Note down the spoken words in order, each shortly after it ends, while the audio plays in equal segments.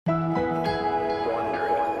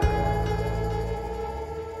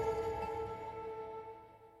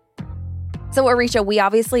So, Arisha, we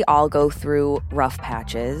obviously all go through rough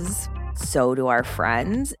patches. So do our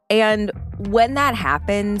friends. And when that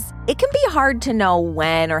happens, it can be hard to know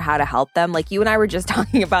when or how to help them. Like, you and I were just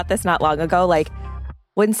talking about this not long ago. Like,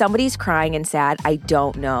 when somebody's crying and sad, I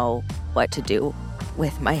don't know what to do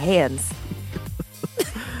with my hands.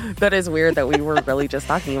 That is weird that we were really just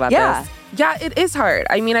talking about this. Yeah, it is hard.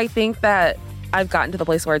 I mean, I think that I've gotten to the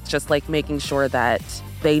place where it's just like making sure that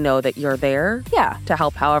they know that you're there to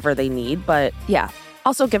help however they need, but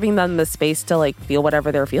also giving them the space to like feel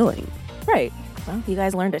whatever they're feeling. Right. Well, you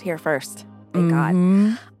guys learned it here first. Thank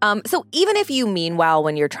God. So even if you mean well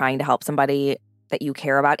when you're trying to help somebody that you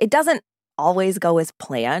care about, it doesn't always go as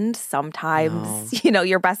planned. Sometimes,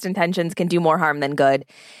 your best intentions can do more harm than good.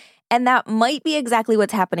 And that might be exactly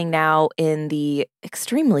what's happening now in the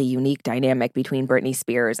extremely unique dynamic between Britney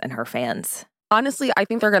Spears and her fans. Honestly, I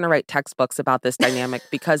think they're going to write textbooks about this dynamic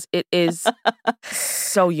because it is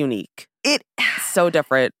so unique. So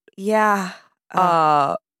different. Yeah.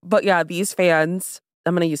 But yeah, these fans,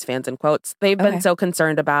 I'm going to use fans in quotes, they've been so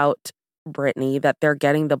concerned about Britney that they're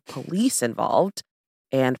getting the police involved.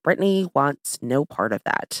 And Britney wants no part of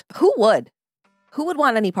that. Who would? Who would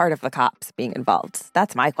want any part of the cops being involved?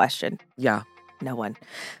 That's my question. Yeah. No one.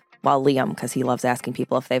 Well, Liam, because he loves asking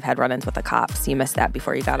people if they've had run-ins with the cops. You missed that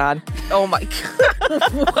before you got on. Oh my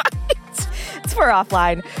God. What? It's for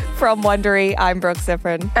Offline. From Wondery, I'm Brooke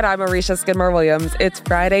Siffrin. And I'm Arisha Skidmore-Williams. It's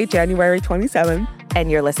Friday, January 27th.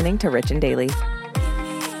 And you're listening to Rich and Daily.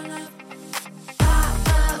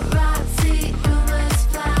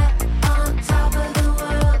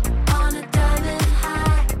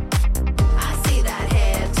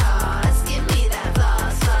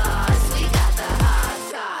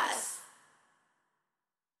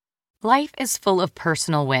 Life is full of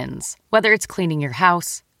personal wins, whether it's cleaning your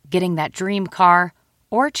house, getting that dream car,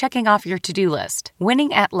 or checking off your to-do list.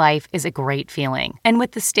 Winning at life is a great feeling. And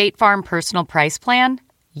with the State Farm Personal Price Plan,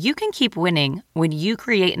 you can keep winning when you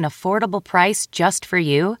create an affordable price just for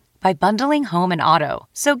you by bundling home and auto.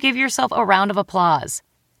 So give yourself a round of applause.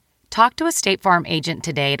 Talk to a State Farm agent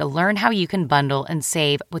today to learn how you can bundle and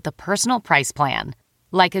save with the Personal Price Plan.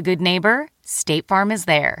 Like a good neighbor, State Farm is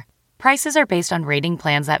there. Prices are based on rating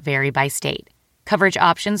plans that vary by state. Coverage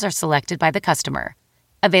options are selected by the customer.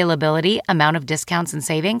 Availability, amount of discounts and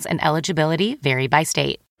savings, and eligibility vary by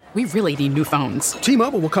state. We really need new phones.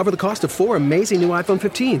 T-Mobile will cover the cost of 4 amazing new iPhone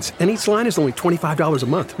 15s, and each line is only $25 a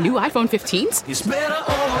month. New iPhone 15s? It's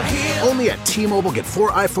better over here. Only at T-Mobile, get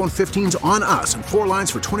 4 iPhone 15s on us and 4 lines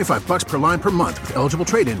for $25 per line per month with eligible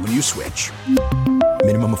trade-in when you switch.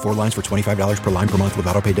 Minimum of 4 lines for $25 per line per month with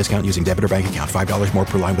autopay discount using debit or bank account. $5 more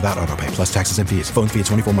per line without autopay, plus taxes and fees. Phone fee at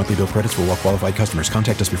 24 monthly bill credits for well-qualified customers.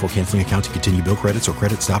 Contact us before canceling account to continue bill credits or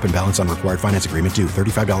credit stop and balance on required finance agreement due.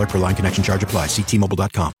 $35 per line connection charge applies. See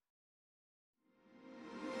T-Mobile.com.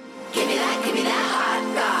 Give me that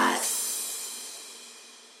hot goss.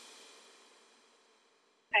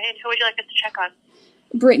 Okay, and who would you like us to check on?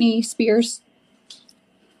 Britney Spears.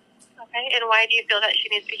 Okay, and why do you feel that she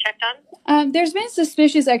needs to be checked on? There's been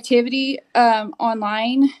suspicious activity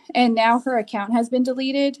online, and now her account has been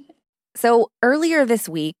deleted. So earlier this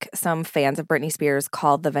week, some fans of Britney Spears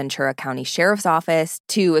called the Ventura County Sheriff's Office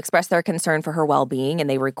to express their concern for her well-being, and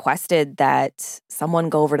they requested that someone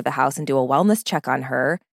go over to the house and do a wellness check on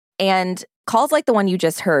her. And calls like the one you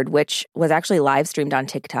just heard, which was actually live streamed on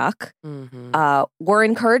TikTok, were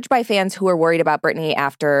encouraged by fans who were worried about Britney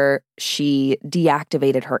after she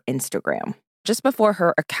deactivated her Instagram. Just before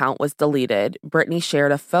her account was deleted, Britney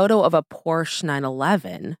shared a photo of a Porsche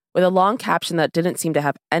 911 with a long caption that didn't seem to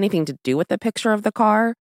have anything to do with the picture of the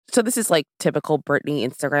car. So this is like typical Britney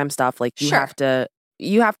Instagram stuff. Like you have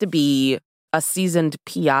to be a seasoned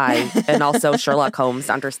PI and also Sherlock Holmes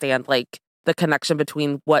to understand like the connection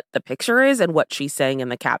between what the picture is and what she's saying in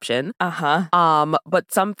the caption.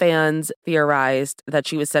 But some fans theorized that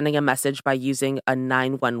she was sending a message by using a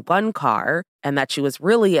 911 car and that she was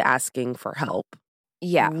really asking for help.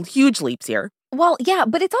 Yeah. Huge leaps here. Well, yeah,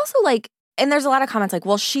 but it's also like, and there's a lot of comments like,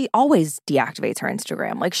 well, she always deactivates her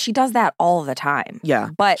Instagram. Like she does that all the time. Yeah,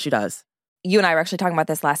 but she does. You and I were actually talking about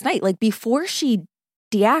this last night. Like before she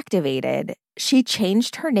deactivated, she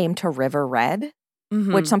changed her name to River Red.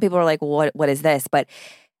 Which some people are like, what is this?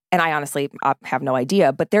 And I honestly have no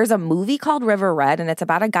idea. But there's a movie called River Red, and it's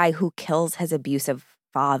about a guy who kills his abusive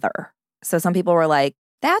father. So some people were like,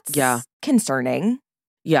 that's concerning.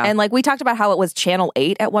 Yeah. And like we talked about how it was Channel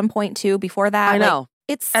 8 at one point too before that. I know.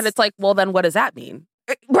 Like, it's like, well, then what does that mean?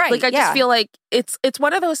 Right. Like I just feel like it's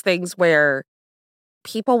one of those things where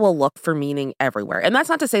people will look for meaning everywhere. And that's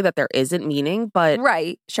not to say that there isn't meaning, but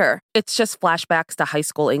right, sure. It's just flashbacks to high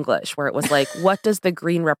school English where it was like, what does the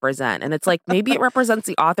green represent? And it's like, maybe it represents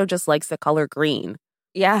the author just likes the color green.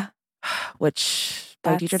 Yeah. Which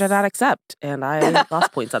my teacher did not accept. And I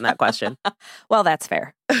lost points on that question. Well, that's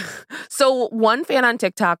fair. So one fan on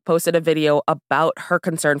TikTok posted a video about her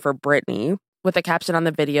concern for Britney with a caption on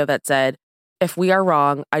the video that said, "If we are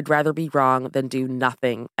wrong, I'd rather be wrong than do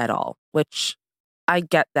nothing at all," which I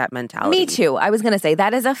get that mentality. Me too. I was going to say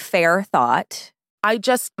that is a fair thought.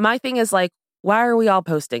 My thing is like, why are we all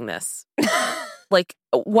posting this? Like,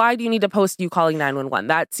 why do you need to post you calling 911?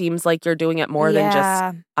 That seems like you're doing it more than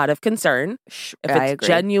just out of concern. If it's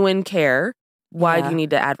genuine care, why do you need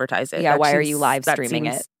to advertise it? Yeah, why are you live streaming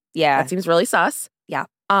it? Yeah. That seems really sus. Yeah.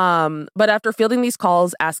 But after fielding these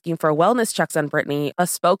calls asking for wellness checks on Britney, a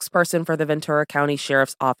spokesperson for the Ventura County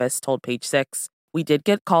Sheriff's Office told Page Six, "We did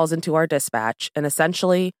get calls into our dispatch, and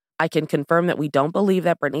essentially, I can confirm that we don't believe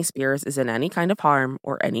that Britney Spears is in any kind of harm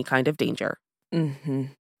or any kind of danger." Mm-hmm.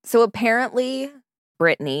 So apparently,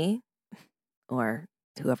 Britney, or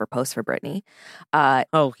whoever posts for Britney,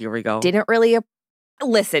 here we go. Didn't really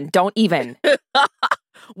listen. Don't even.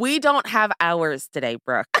 We don't have hours today,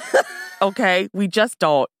 Brooke. Okay, we just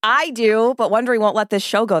don't. I do, but Wondery won't let this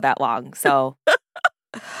show go that long. So,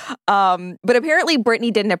 but apparently,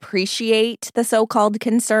 Britney didn't appreciate the so-called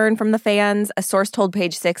concern from the fans. A source told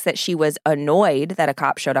Page Six that she was annoyed that a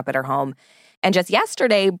cop showed up at her home. And just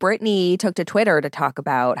yesterday, Britney took to Twitter to talk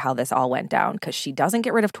about how this all went down because she doesn't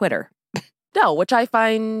get rid of Twitter. No, which I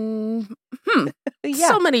find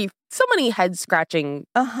so many head-scratching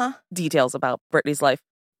details about Britney's life.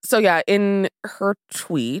 So yeah, in her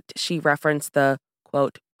tweet, she referenced the,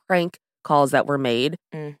 quote, prank calls that were made,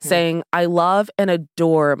 saying, "I love and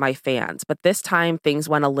adore my fans, but this time things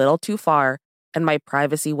went a little too far and my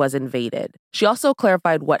privacy was invaded." She also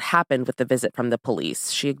clarified what happened with the visit from the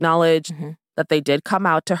police. She acknowledged that they did come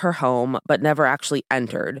out to her home, but never actually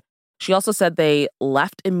entered. She also said they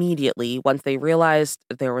left immediately once they realized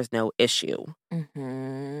there was no issue.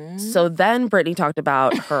 So then Britney talked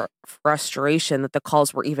about her frustration that the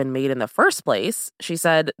calls were even made in the first place. She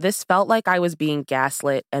said, "This felt like I was being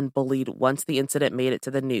gaslit and bullied once the incident made it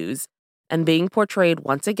to the news and being portrayed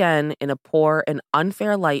once again in a poor and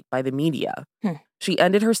unfair light by the media." She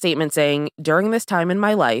ended her statement saying, "During this time in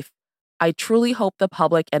my life, I truly hope the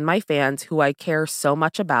public and my fans, who I care so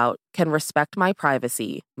much about, can respect my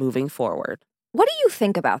privacy moving forward." What do you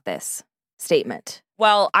think about this statement?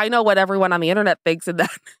 Well, I know what everyone on the internet thinks, and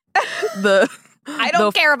that I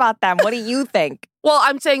don't care about them. What do you think? Well,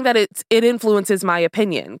 I'm saying that it influences my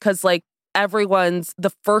opinion because, like,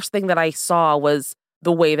 the first thing that I saw was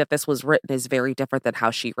the way that this was written is very different than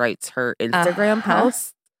how she writes her Instagram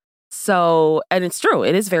posts. So, and it's true,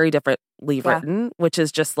 it is very differently written, which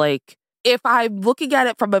is just like, if I'm looking at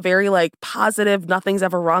it from a very like positive, nothing's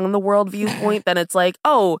ever wrong in the world viewpoint, then it's like,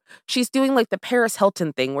 oh, she's doing like the Paris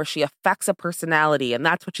Hilton thing where she affects a personality and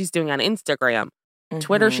that's what she's doing on Instagram.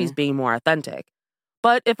 Twitter, she's being more authentic.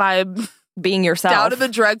 But if I'm being yourself down to the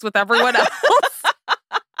dregs with everyone else,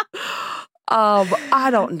 I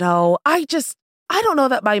don't know. I don't know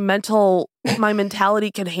that my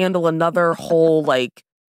mentality can handle another whole like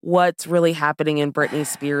what's really happening in Britney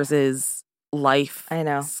Spears's life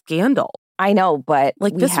scandal. I know, but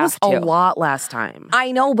like this was a lot last time.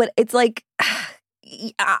 I know, but it's like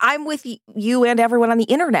I'm with you and everyone on the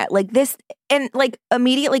internet. Like this, and like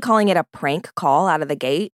immediately calling it a prank call out of the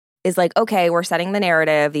gate is like, okay, we're setting the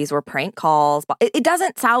narrative. These were prank calls, but it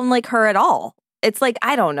doesn't sound like her at all. It's like,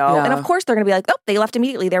 I don't know. Yeah. And of course they're going to be like, oh, they left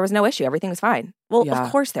immediately. There was no issue. Everything was fine. Well,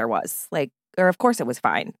 of course there was. Like, or of course it was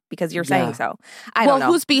fine because you're saying so. I don't know.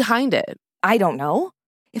 Well, who's behind it? I don't know.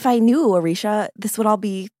 If I knew, Arisha, this would all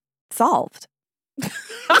be solved.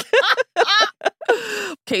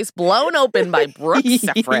 Case blown open by Brooke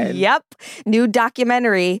Seffrin. Yep. New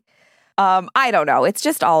documentary. I don't know. It's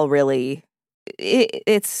just all really,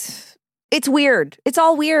 it's weird. It's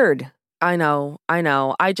all weird. I know.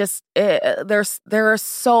 I just, there are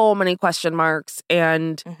so many question marks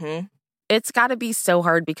and it's got to be so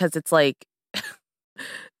hard because it's like,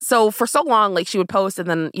 so for so long, like she would post and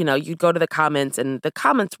then, you know, you'd go to the comments and the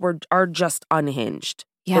comments are just unhinged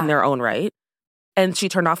in their own right. And she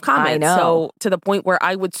turned off comments. I know. So to the point where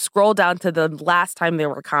I would scroll down to the last time there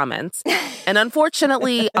were comments. And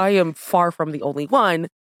unfortunately, I am far from the only one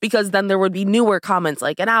because then there would be newer comments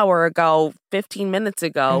like an hour ago, 15 minutes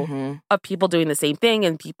ago of people doing the same thing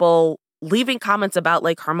and people leaving comments about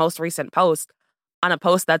like her most recent post on a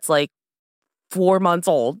post that's like 4 months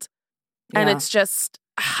old. And it's just,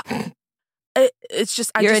 I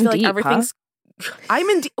just feel like everything's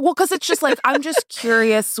Well, because it's just like, I'm just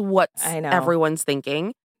curious what everyone's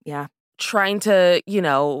thinking. Yeah. Trying to,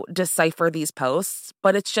 decipher these posts.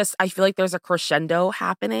 But it's just, I feel like there's a crescendo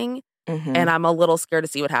happening. Mm-hmm. And I'm a little scared to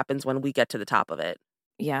see what happens when we get to the top of it.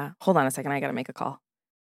 Yeah. Hold on a second. I got to make a call.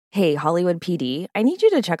 Hey, Hollywood PD, I need you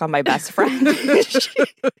to check on my best friend.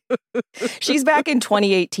 She's back in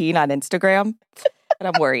 2018 on Instagram, and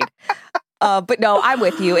I'm worried. But no, I'm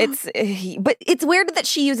with you. But it's weird that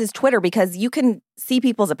she uses Twitter because you can see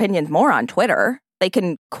people's opinions more on Twitter. They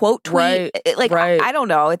can quote tweet. Right. I don't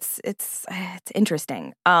know. It's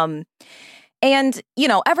interesting. And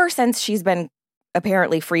ever since she's been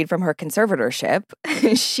apparently freed from her conservatorship,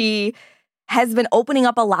 she has been opening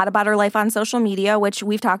up a lot about her life on social media, which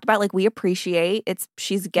we've talked about. Like, we appreciate.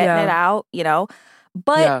 She's getting it out,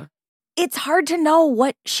 But it's hard to know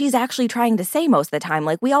what she's actually trying to say most of the time.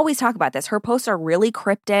 Like, we always talk about this. Her posts are really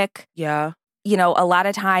cryptic. Yeah. A lot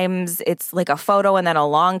of times it's like a photo and then a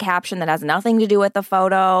long caption that has nothing to do with the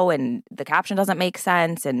photo, and the caption doesn't make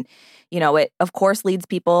sense. And, it, of course, leads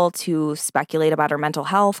people to speculate about her mental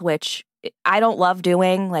health, which I don't love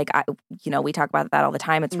doing. Like, we talk about that all the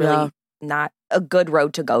time. It's really not a good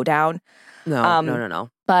road to go down. No.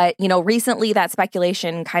 But, recently that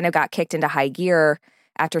speculation kind of got kicked into high gear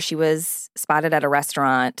after she was spotted at a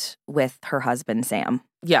restaurant with her husband, Sam.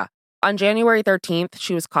 Yeah. On January 13th,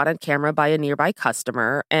 she was caught on camera by a nearby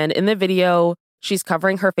customer. And in the video, she's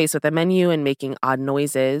covering her face with a menu and making odd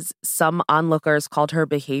noises. Some onlookers called her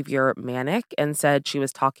behavior manic and said she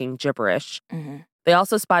was talking gibberish. Mm-hmm. They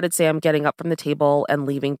also spotted Sam getting up from the table and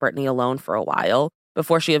leaving Britney alone for a while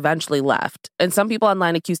before she eventually left. And some people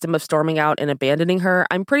online accused him of storming out and abandoning her.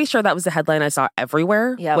 I'm pretty sure that was the headline I saw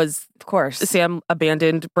everywhere. Yeah, was of course. Sam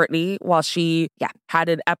abandoned Britney while she had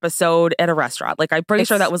an episode at a restaurant. Like, I'm pretty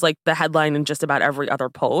sure that was like the headline in just about every other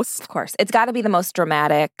post. Of course. It's got to be the most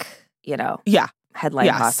dramatic, headline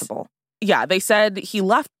possible. Yeah, they said he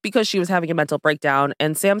left because she was having a mental breakdown.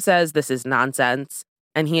 And Sam says this is nonsense.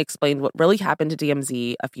 And he explained what really happened to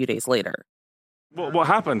DMZ a few days later. What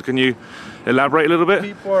happened? Can you elaborate a little bit?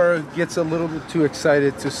 People gets a little bit too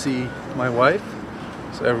excited to see my wife.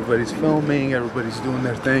 So everybody's filming, everybody's doing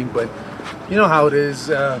their thing. But you know how it is.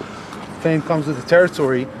 Fame comes with the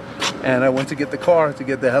territory. And I went to get the car to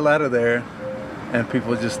get the hell out of there. And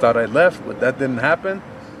people just thought I left, but that didn't happen.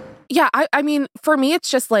 Yeah, I mean, for me,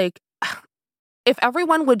 it's just like, if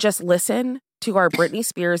everyone would just listen to our Britney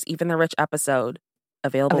Spears Even the Rich episode,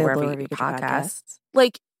 available wherever you get podcasts,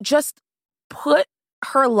 like, just put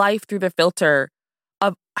her life through the filter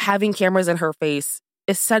of having cameras in her face,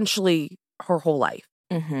 essentially her whole life.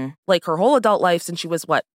 Mm-hmm. Like, her whole adult life since she was,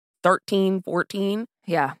 13, 14?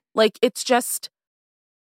 Yeah. Like, it's just,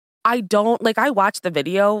 I watched the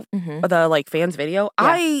video, the, fans video.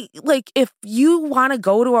 Yeah. If you want to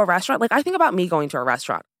go to a restaurant, I think about me going to a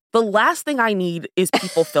restaurant. The last thing I need is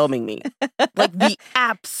people filming me. The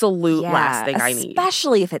absolute last thing I need.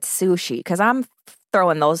 Especially if it's sushi, because I'm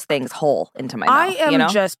throwing those things whole into my mouth. I am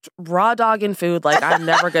just raw dogging food I'm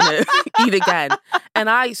never going to eat again. And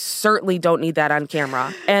I certainly don't need that on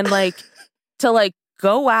camera. And to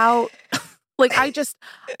go out,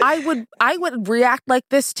 I would react like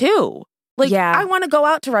this too. I want to go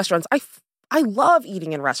out to restaurants. I love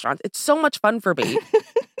eating in restaurants. It's so much fun for me.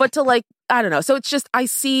 But to I don't know. So it's just, I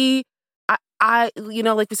see, like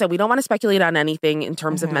we said, we don't want to speculate on anything in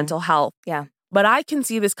terms of mental health. Yeah. But I can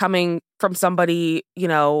see this coming from somebody,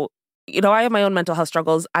 I have my own mental health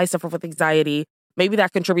struggles. I suffer with anxiety. Maybe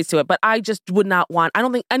that contributes to it. But I just would not want, I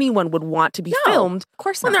don't think anyone would want to be filmed of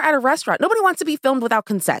course when they're at a restaurant. Nobody wants to be filmed without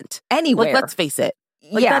consent. Anywhere. Let's face it.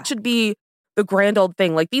 That should be the grand old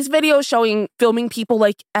thing. These videos filming people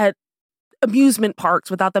at amusement parks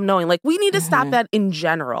without them knowing. We need to stop that in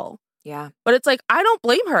general. Yeah. But it's I don't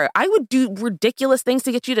blame her. I would do ridiculous things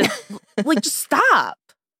to get you to just stop.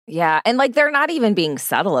 Yeah. And they're not even being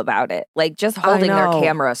subtle about it. Just holding their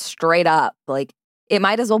camera straight up. It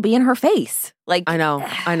might as well be in her face. I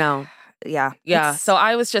know. Yeah. Yeah. So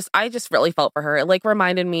I just really felt for her. It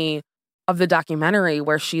reminded me of the documentary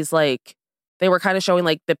where she's they were kind of showing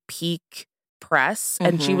the peak press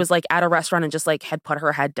and she was at a restaurant and just had put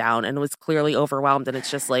her head down and was clearly overwhelmed. And it's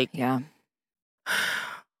just yeah.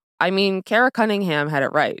 I mean, Kara Cunningham had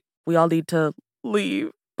it right. We all need to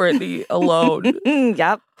leave Britney alone.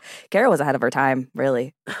 Yep. Kara was ahead of her time,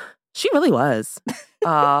 really. She really was.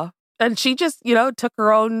 And she just, took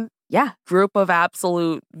her own group of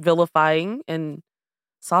absolute vilifying and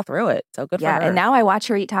saw through it. So good for her. And now I watch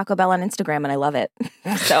her eat Taco Bell on Instagram and I love it.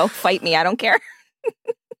 So fight me. I don't care.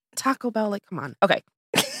 Taco Bell, come on. Okay.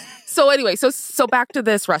 So anyway, so back to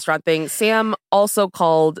this restaurant thing. Sam also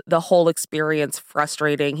called the whole experience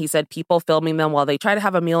frustrating. He said people filming them while they try to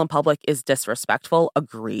have a meal in public is disrespectful.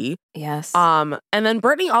 Agree. Yes. And then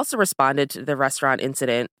Britney also responded to the restaurant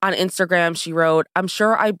incident. On Instagram, she wrote, "I'm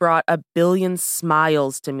sure I brought a billion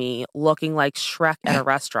smiles to me looking like Shrek at a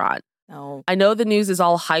restaurant. No. I know the news is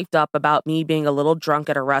all hyped up about me being a little drunk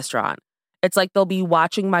at a restaurant. It's like they'll be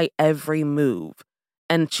watching my every move."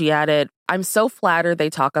 And she added, "I'm so flattered they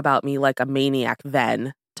talk about me like a maniac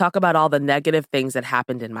then. Talk about all the negative things that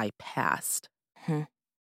happened in my past."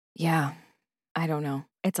 Yeah. I don't know.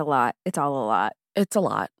 It's a lot. It's all a lot. It's a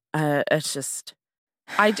lot. It's just,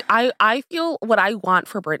 I feel what I want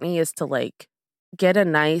for Britney is to like get a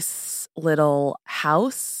nice little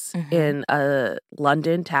house in a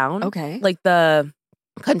London town. Okay. Like the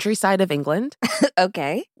countryside of England.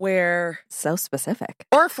 Okay. Where. So specific.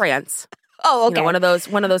 Or France. Oh, okay. You know,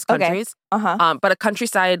 one of those countries. Okay. But a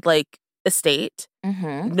countryside like estate.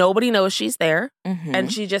 Nobody knows she's there.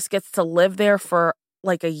 And she just gets to live there for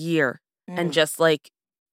like a year and just like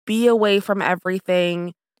be away from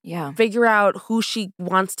everything. Yeah. Figure out who she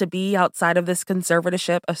wants to be outside of this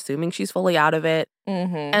conservatorship, assuming she's fully out of it.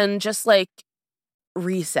 And just like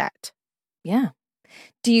reset. Yeah.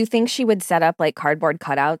 Do you think she would set up like cardboard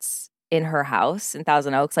cutouts in her house in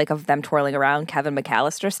Thousand Oaks, like of them twirling around Kevin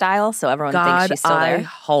McAllister style, so everyone thinks she's still there? I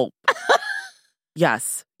hope.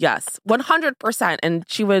 Yes. 100%. And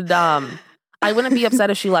she would, I wouldn't be upset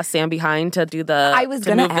if she left Sam behind to do the, I was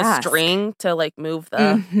gonna ask. the string to like move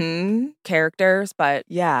the characters, but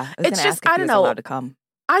yeah, it's just, I don't know. Allowed to come.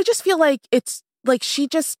 I just feel like it's like she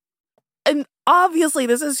just, and obviously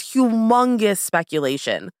this is humongous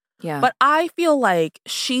speculation. Yeah. But I feel like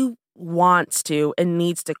she wants to and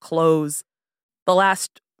needs to close the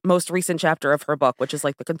most recent chapter of her book, which is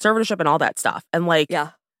like the conservatorship and all that stuff. And like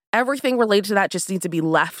everything related to that just needs to be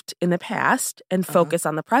left in the past and focus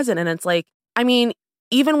on the present. And it's like, I mean,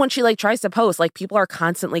 even when she like tries to post, like people are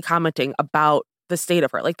constantly commenting about the state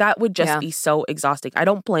of her. Like that would just be so exhausting. I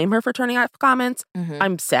don't blame her for turning off comments.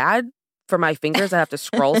 I'm sad for my fingers. I have to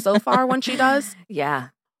scroll so far when she does. Yeah.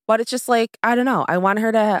 But it's just like, I don't know. I want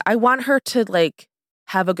her to like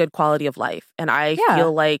have a good quality of life. And I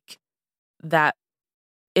feel like that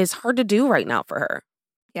is hard to do right now for her.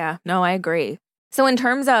 Yeah, no, I agree. So in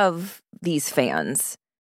terms of these fans,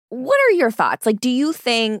 what are your thoughts? Like, do you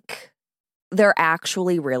think they're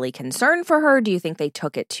actually really concerned for her? Do you think they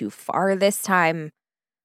took it too far this time?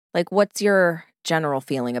 Like, what's your general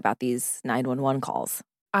feeling about these 911 calls?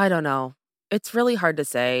 I don't know. It's really hard to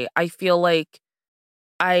say. I feel like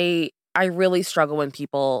I really struggle when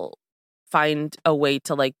people find a way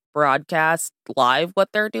to like broadcast live what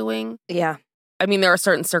they're doing. Yeah. I mean, there are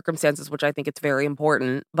certain circumstances which I think it's very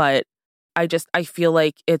important, but I feel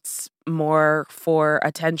like it's more for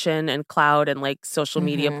attention and clout and like social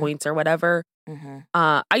media points or whatever.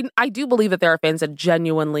 I do believe that there are fans that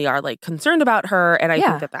genuinely are like concerned about her, and I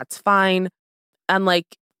think that that's fine. And like,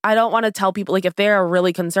 I don't want to tell people, like, if they're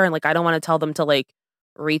really concerned, like, I don't want to tell them to like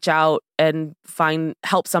reach out and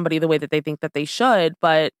help somebody the way that they think that they should.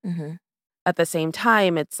 But at the same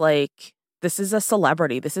time, it's like, this is a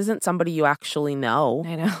celebrity. This isn't somebody you actually know.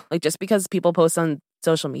 I know. Like, just because people post on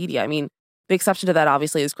social media, I mean, the exception to that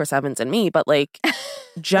obviously is Chris Evans and me, but like,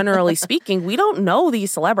 generally speaking, we don't know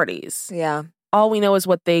these celebrities. Yeah. All we know is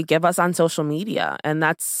what they give us on social media. And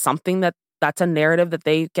that's something that's a narrative that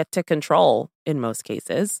they get to control in most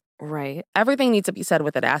cases. Right. Everything needs to be said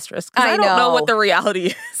with an asterisk. I don't know what the reality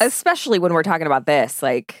is. Especially when we're talking about this.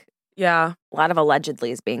 Like, yeah, a lot of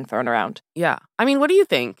allegedly is being thrown around. Yeah. I mean, what do you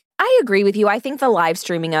think? I agree with you. I think the live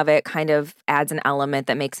streaming of it kind of adds an element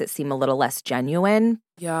that makes it seem a little less genuine.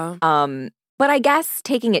 Yeah. But I guess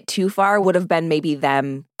taking it too far would have been maybe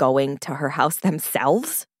them going to her house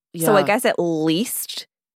themselves. Yeah. So I guess at least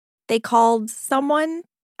they called someone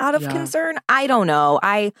out of concern. I don't know.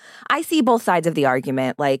 I see both sides of the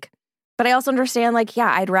argument. Like, but I also understand, like,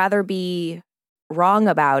 yeah, I'd rather be wrong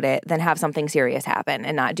about it than have something serious happen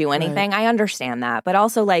and not do anything. Right. I understand that. But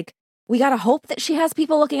also, like, we got to hope that she has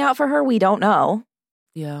people looking out for her. We don't know.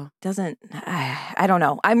 Yeah. I don't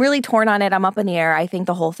know. I'm really torn on it. I'm up in the air. I think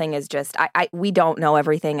the whole thing is just, we don't know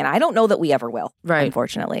everything. And I don't know that we ever will. Right.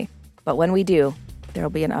 Unfortunately. But when we do, there'll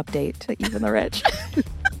be an update to Even the Rich.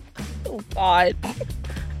 Oh, God.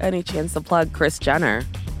 Any chance to plug Kris Jenner?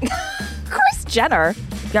 Kris Jenner?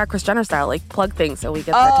 Yeah, Kris Jenner style. Like, plug things so we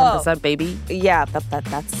get that 10%, baby. Yeah,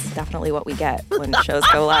 that's definitely what we get when shows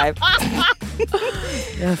go live.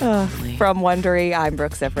 From Wondery, I'm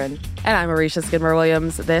Brooke Sifrin. And I'm Marisha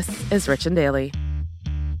Skidmore-Williams. This is Rich and Daily.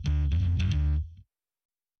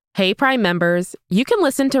 Hey Prime members, you can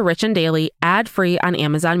listen to Rich and Daily ad-free on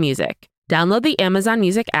Amazon Music. Download the Amazon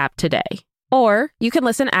Music app today. Or you can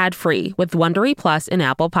listen ad-free with Wondery Plus in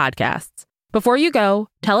Apple Podcasts. Before you go,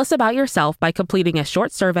 tell us about yourself by completing a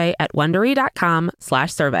short survey at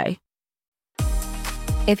Wondery.com/survey.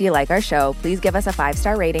 If you like our show, please give us a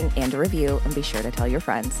 5-star rating and a review, and be sure to tell your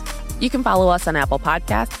friends. You can follow us on Apple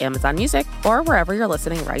Podcasts, Amazon Music, or wherever you're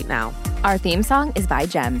listening right now. Our theme song is by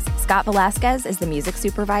Gems. Scott Velasquez is the music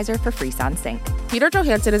supervisor for Frisson Sync. Peter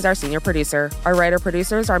Johansson is our senior producer. Our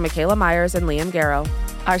writer-producers are Michaela Myers and Liam Garrow.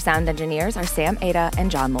 Our sound engineers are Sam Ada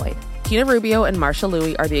and John Lloyd. Tina Rubio and Marsha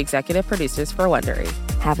Louie are the executive producers for Wondery.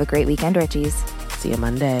 Have a great weekend, Richies. See you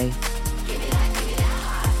Monday.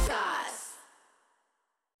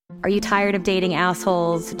 Are you tired of dating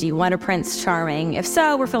assholes? Do you want a Prince Charming? If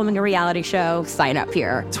so, we're filming a reality show. Sign up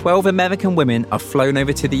here. 12 American women are flown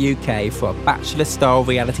over to the UK for a Bachelor-style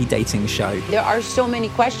reality dating show. There are so many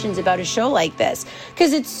questions about a show like this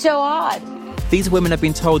because it's so odd. These women have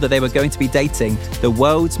been told that they were going to be dating the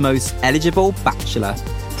world's most eligible bachelor,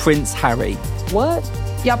 Prince Harry. What?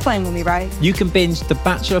 Y'all playing with me, right? You can binge The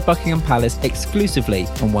Bachelor of Buckingham Palace exclusively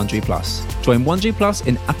on Wondery Plus. Join Wondery Plus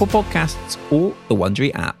in Apple Podcasts or the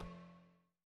Wondery app.